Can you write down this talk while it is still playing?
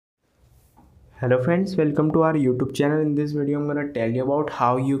Hello friends, welcome to our YouTube channel. In this video I'm going to tell you about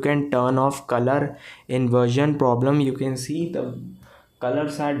how you can turn off color inversion problem. You can see the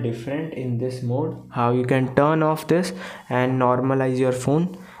colors are different in this mode. How you can turn off this and normalize your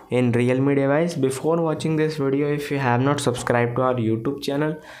phone in Realme device. Before watching this video, if you have not subscribed to our YouTube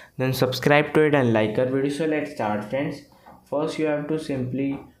channel, then subscribe to it and like our video. So let's start friends. First you have to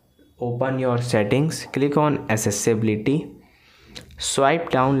simply open your settings, click on accessibility, swipe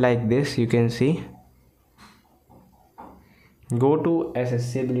down like this. You can see, go to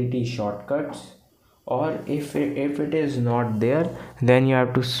accessibility shortcuts, or if it is not there, then you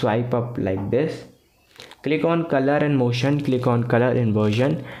have to swipe up like this, click on color and motion, click on color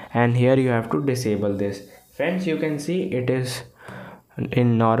inversion, and here you have to disable this. Friends, you can see it is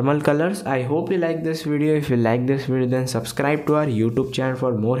in normal colors. I hope you like this video. If you like this video, then subscribe to our YouTube channel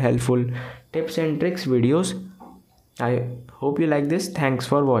for more helpful tips and tricks videos. I hope you like this. Thanks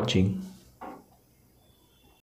for watching.